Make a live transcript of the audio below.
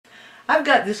I've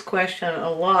got this question a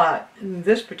lot.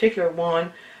 This particular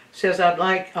one says I'd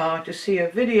like to see a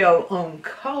video on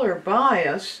color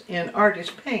bias in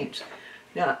artist paints.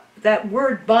 Now, that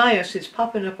word bias is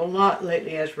popping up a lot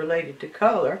lately as related to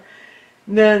color.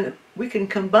 Then we can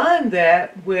combine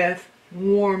that with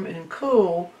warm and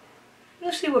cool.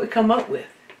 Let's see what we come up with.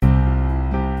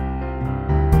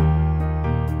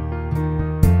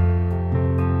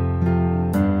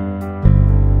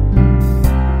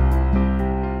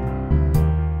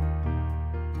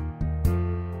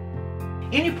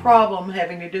 Any problem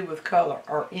having to do with color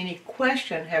or any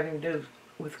question having to do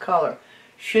with color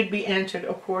should be answered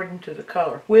according to the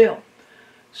color wheel.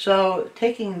 So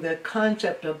taking the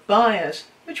concept of bias,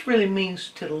 which really means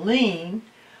to lean,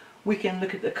 we can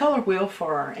look at the color wheel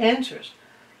for our answers.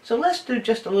 So let's do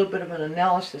just a little bit of an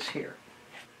analysis here.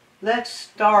 Let's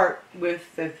start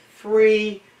with the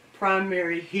three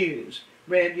primary hues,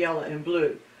 red, yellow, and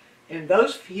blue. And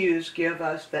those hues give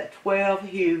us that 12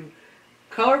 hue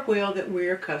color wheel that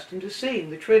we're accustomed to seeing,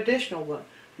 the traditional one.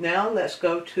 Now let's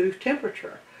go to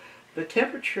temperature. The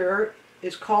temperature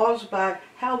is caused by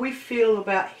how we feel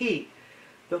about heat.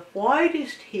 The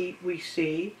whitest heat we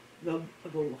see, the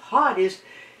hottest,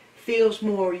 feels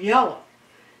more yellow.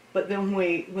 But then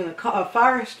when a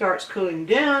fire starts cooling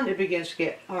down, it begins to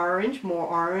get orange,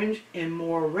 and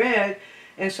more red.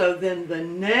 And so then the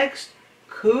next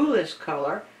coolest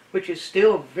color, which is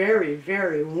still very,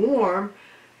 very warm,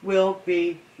 will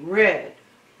be red.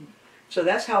 So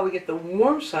that's how we get the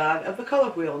warm side of the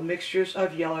color wheel, mixtures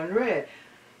of yellow and red.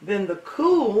 Then the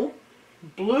cool,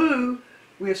 blue,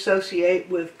 we associate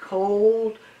with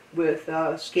cold, with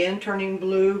skin turning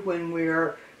blue when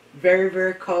we're very,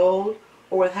 very cold,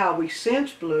 or with how we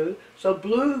sense blue. So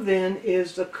blue then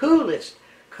is the coolest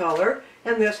color,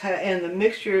 and the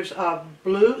mixtures of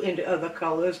blue into other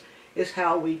colors is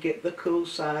how we get the cool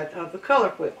side of the color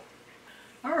wheel.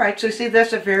 Alright, so see,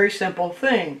 that's a very simple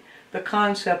thing. The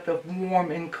concept of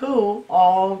warm and cool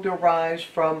all derives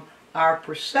from our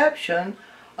perception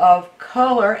of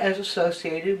color as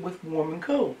associated with warm and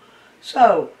cool.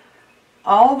 So,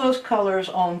 all those colors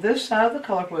on this side of the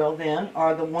color wheel then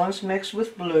are the ones mixed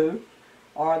with blue,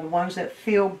 are the ones that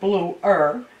feel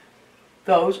bluer.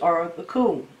 Those are the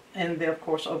cool. And then, of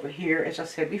course, over here, as I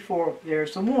said before,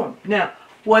 there's the warm. Now,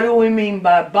 what do we mean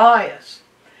by bias?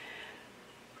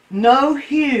 No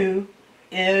hue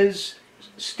is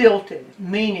stilted,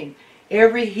 meaning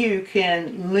every hue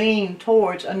can lean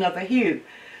towards another hue.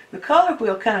 The color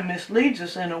wheel kind of misleads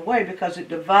us in a way because it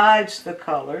divides the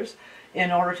colors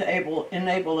in order to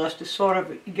enable us to sort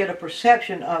of get a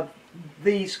perception of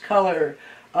these color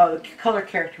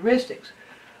characteristics.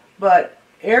 But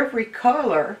every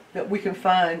color that we can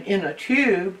find in a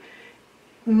tube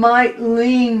might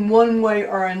lean one way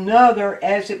or another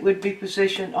as it would be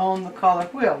positioned on the color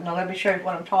wheel. Now let me show you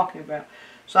what I'm talking about.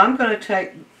 So I'm going to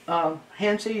take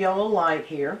Hansa yellow light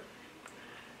here,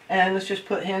 and let's just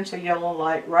put Hansa yellow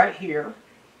light right here.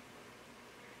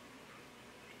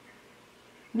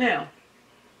 Now,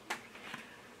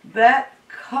 that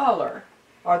color,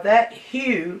 or that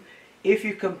hue, if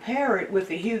you compare it with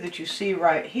the hue that you see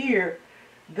right here,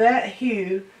 that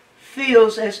hue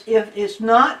feels as if it's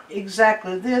not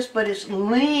exactly this, but it's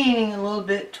leaning a little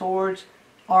bit towards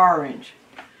orange.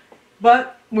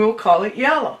 But we'll call it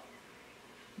yellow.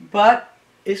 But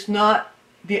it's not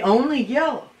the only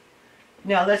yellow.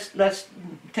 Now let's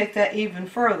take that even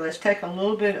further. Let's take a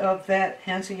little bit of that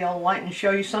Hansa yellow light and show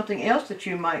you something else that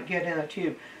you might get in a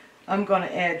tube. I'm going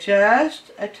to add just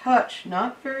a touch,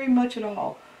 not very much at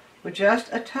all, but just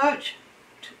a touch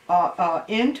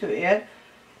into it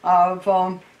of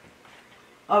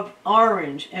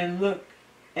orange, and look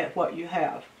at what you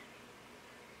have.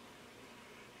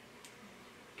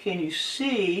 Can you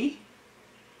see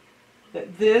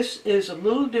that this is a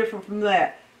little different from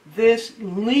that? This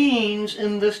leans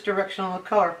in this direction on the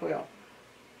color wheel.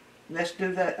 Let's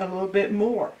do that a little bit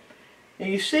more. And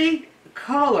you see,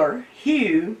 color,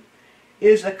 hue,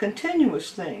 is a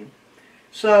continuous thing.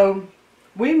 So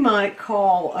we might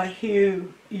call a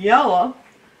hue yellow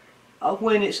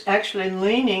when it's actually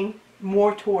leaning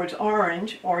more towards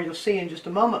orange, or you'll see in just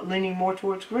a moment leaning more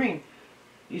towards green.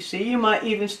 You see, you might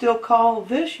even still call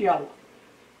this yellow.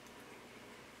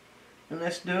 And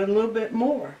let's do it a little bit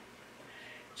more.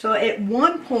 So at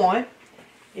one point,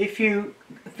 if you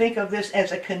think of this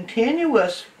as a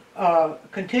continuous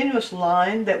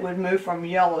line that would move from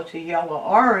yellow to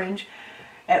yellow-orange,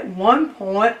 at one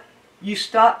point you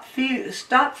stop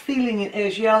feeling it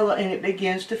as yellow and it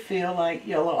begins to feel like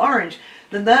yellow-orange.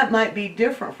 Then that might be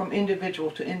different from individual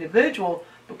to individual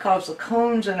because the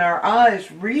cones in our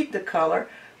eyes read the color,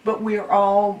 but we are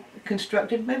all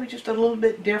constructed maybe just a little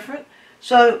bit different.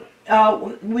 So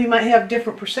we might have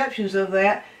different perceptions of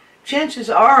that. Chances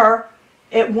are,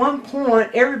 at one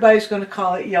point, everybody's going to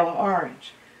call it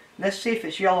yellow-orange. Let's see if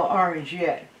it's yellow-orange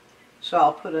yet. So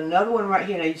I'll put another one right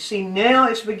here. Now you see now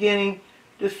it's beginning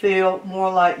to feel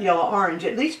more like yellow-orange,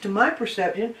 at least to my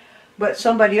perception, but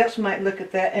somebody else might look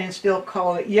at that and still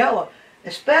call it yellow,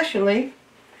 especially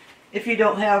if you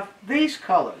don't have these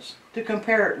colors to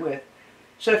compare it with.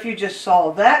 So if you just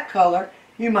saw that color,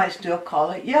 you might still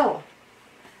call it yellow.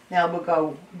 Now we'll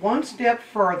go one step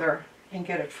further and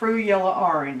get a true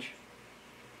yellow-orange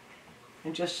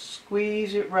and just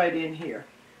squeeze it right in here.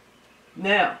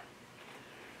 Now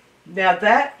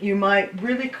that you might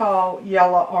really call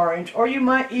yellow-orange, or you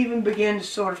might even begin to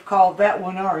sort of call that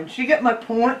one orange. You get my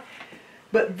point?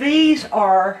 But these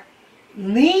are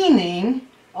leaning,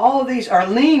 all of these are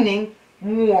leaning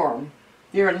warm.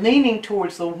 They're leaning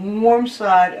towards the warm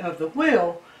side of the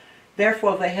wheel.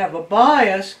 Therefore, they have a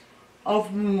bias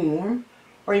of warm,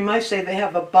 or you might say they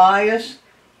have a bias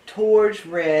towards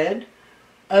red.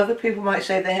 Other people might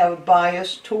say they have a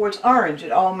bias towards orange.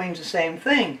 It all means the same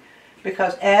thing,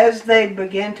 because as they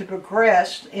begin to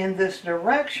progress in this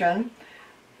direction,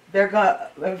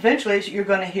 eventually you're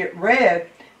going to hit red.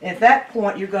 At that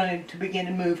point, you're going to begin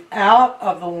to move out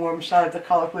of the warm side of the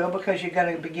color wheel because you're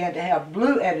going to begin to have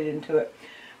blue added into it.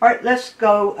 All right, let's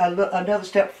go another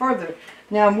step further.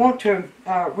 Now I want to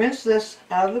rinse this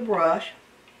out of the brush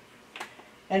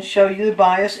and show you the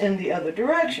bias in the other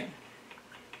direction.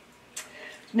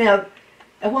 Now,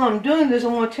 while I'm doing this, I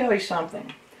want to tell you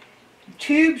something.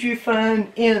 Tubes you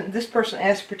find in, this person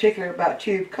asked particularly about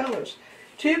tube colors.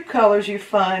 Tube colors you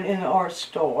find in the art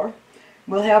store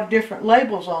will have different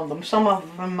labels on them. Some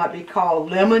of them might be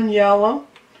called lemon yellow,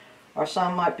 or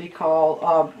some might be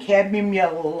called cadmium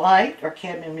yellow light, or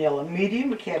cadmium yellow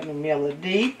medium, or cadmium yellow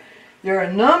deep. There are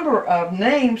a number of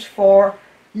names for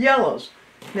yellows.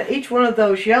 Now each one of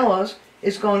those yellows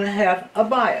is going to have a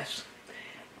bias.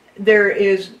 There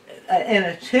is an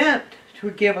attempt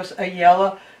to give us a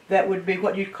yellow that would be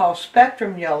what you'd call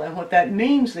spectrum yellow, and what that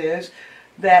means is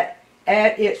that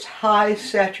at its high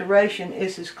saturation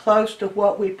is as close to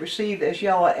what we perceive as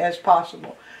yellow as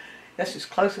possible. That's as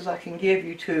close as I can give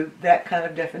you to that kind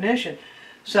of definition.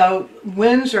 So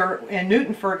Winsor and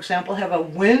Newton, for example, have a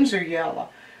Winsor yellow,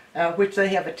 which they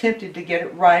have attempted to get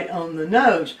it right on the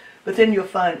nose. But then you'll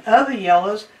find other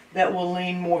yellows that will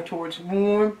lean more towards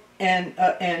warm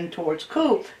and towards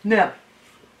cool. Now,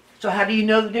 so how do you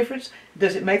know the difference?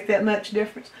 Does it make that much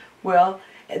difference? Well,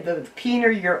 the keener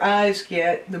your eyes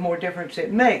get, the more difference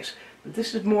it makes. But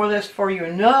this is more or less for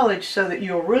your knowledge, so that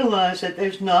you'll realize that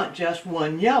there's not just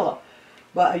one yellow,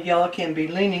 but a yellow can be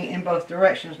leaning in both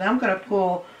directions. Now I'm going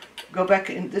to go back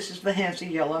in, this is the Hansa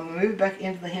yellow. I'm going to move back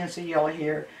into the Hansa yellow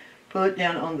here, pull it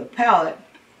down on the palette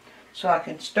so I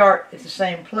can start at the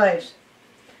same place.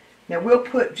 Now we'll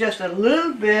put just a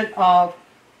little bit of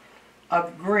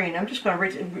green. I'm just going to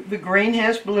reach, the green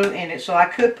has blue in it, so I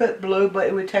could put blue, but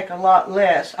it would take a lot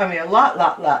less. I mean a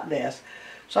lot less.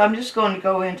 So I'm just going to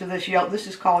go into this yellow. This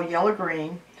is called yellow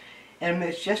green, and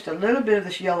mix just a little bit of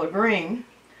this yellow green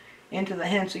into the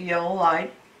Hansa yellow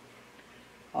light,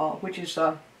 which is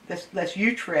that's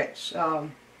Utrecht's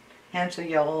Hansa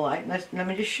yellow light. Let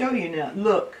me just show you now.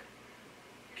 Look,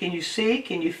 can you see?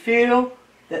 Can you feel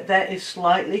that that is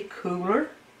slightly cooler?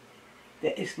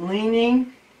 That is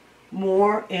leaning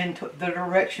more into the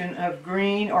direction of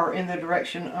green or in the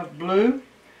direction of blue.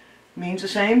 Means the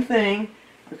same thing,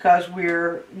 because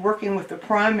we're working with the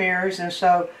primaries, and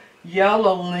so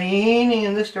yellow leaning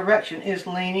in this direction is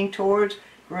leaning towards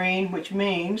green, which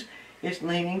means it's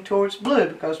leaning towards blue,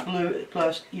 because blue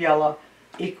plus yellow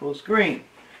equals green.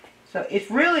 So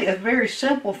it's really a very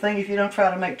simple thing if you don't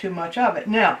try to make too much of it.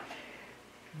 Now,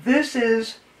 this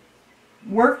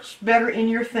works better in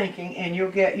your thinking, and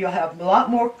you'll have a lot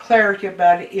more clarity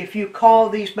about it if you call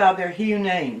these by their hue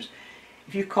names.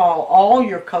 If you call all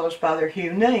your colors by their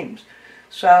hue names.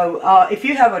 So if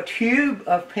you have a tube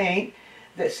of paint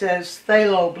that says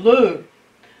phthalo blue,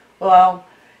 well,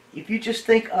 if you just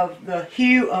think of the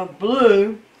hue of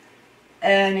blue,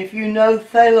 and if you know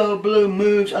phthalo blue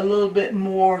moves a little bit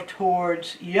more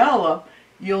towards yellow,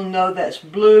 you'll know that's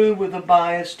blue with a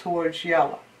bias towards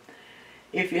yellow.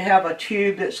 If you have a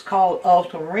tube that's called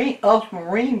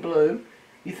ultramarine blue,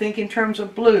 you think in terms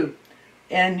of blue,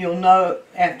 and you'll know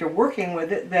after working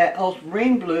with it that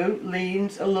ultramarine blue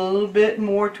leans a little bit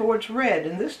more towards red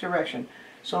in this direction.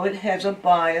 So it has a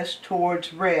bias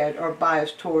towards red or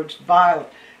bias towards violet,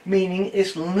 meaning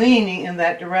it's leaning in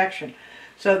that direction.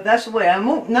 So that's the way.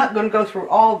 Not going to go through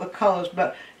all the colors,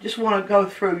 but just want to go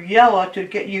through yellow to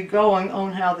get you going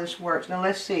on how this works. Now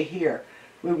let's see here.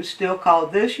 We would still call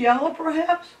this yellow,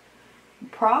 perhaps?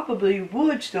 Probably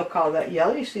would still call that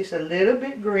yellow. You see it's a little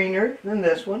bit greener than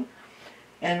this one.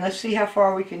 And let's see how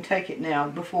far we can take it now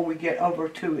before we get over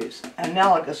to its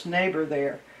analogous neighbor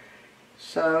there.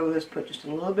 So let's put just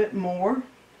a little bit more.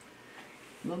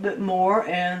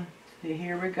 And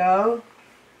here we go.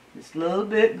 It's a little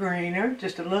bit greener,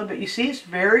 just a little bit. You see, it's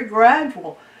very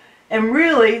gradual. And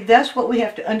really, that's what we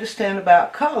have to understand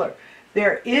about color.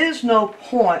 There is no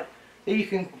point that you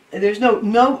can, there's no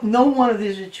one of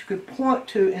these that you could point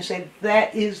to and say,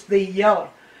 that is the yellow.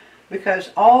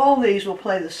 Because all these will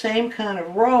play the same kind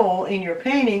of role in your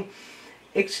painting,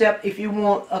 except if you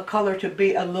want a color to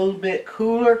be a little bit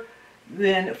cooler,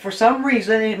 then for some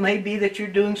reason, it may be that you're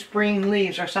doing spring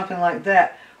leaves or something like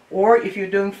that. Or if you're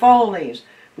doing fall leaves.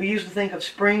 We usually think of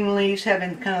spring leaves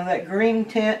having kind of that green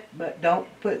tint, but don't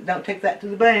take that to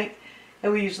the bank.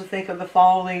 And we usually think of the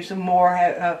fall leaves and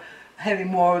more having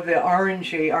more of the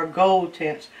orangey or gold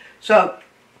tints. So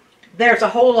there's a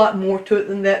whole lot more to it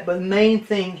than that, but the main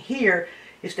thing here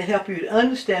is to help you to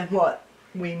understand what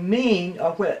we mean,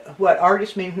 or what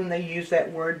artists mean when they use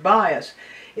that word bias.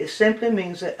 It simply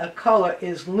means that a color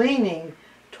is leaning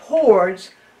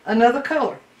towards another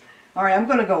color. All right, I'm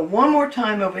going to go one more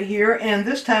time over here, and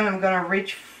this time I'm going to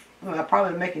reach, well,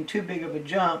 probably making too big of a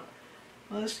jump.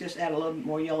 Well, let's just add a little bit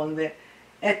more yellow in there.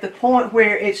 At the point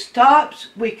where it stops,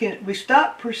 we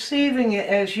stop perceiving it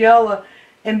as yellow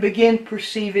and begin to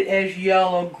perceive it as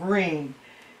yellow-green.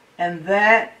 And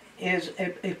that is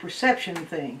a perception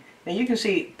thing. Now you can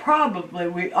see, probably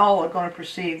we all are going to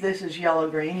perceive this as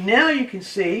yellow-green. Now you can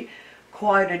see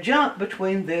quite a jump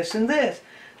between this and this.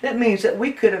 That means that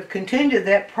we could have continued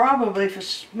that probably for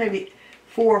maybe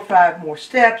 4 or 5 more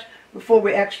steps before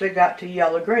we actually got to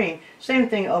yellow-green. Same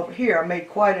thing over here. I made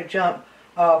quite a jump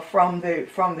from the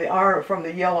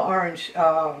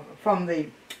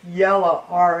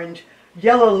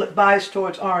yellow bias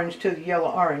towards orange to the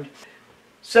yellow-orange.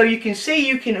 So you can see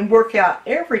you can work out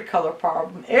every color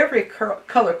problem, every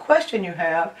color question you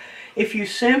have, if you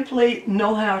simply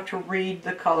know how to read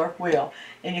the color wheel.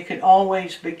 And you can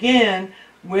always begin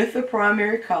with the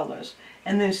primary colors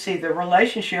and then see the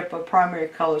relationship of primary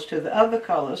colors to the other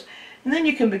colors, and then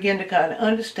you can begin to kind of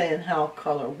understand how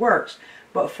color works.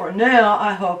 But for now,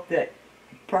 I hope that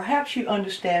perhaps you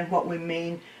understand what we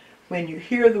mean when you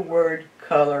hear the word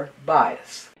color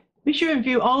bias. Be sure to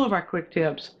view all of our quick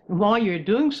tips, and while you're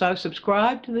doing so,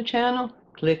 subscribe to the channel,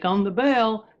 click on the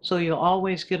bell so you'll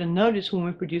always get a notice when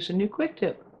we produce a new quick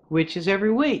tip, which is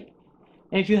every week.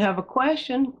 And if you have a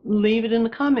question, leave it in the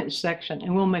comments section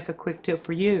and we'll make a quick tip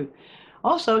for you.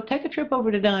 Also, take a trip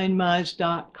over to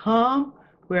DianneMize.com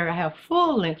where I have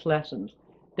full-length lessons,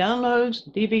 downloads,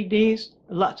 DVDs,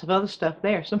 lots of other stuff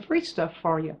there, some free stuff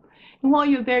for you. And while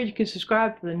you're there, you can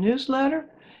subscribe to the newsletter,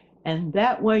 and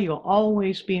that way you'll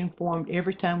always be informed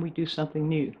every time we do something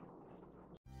new.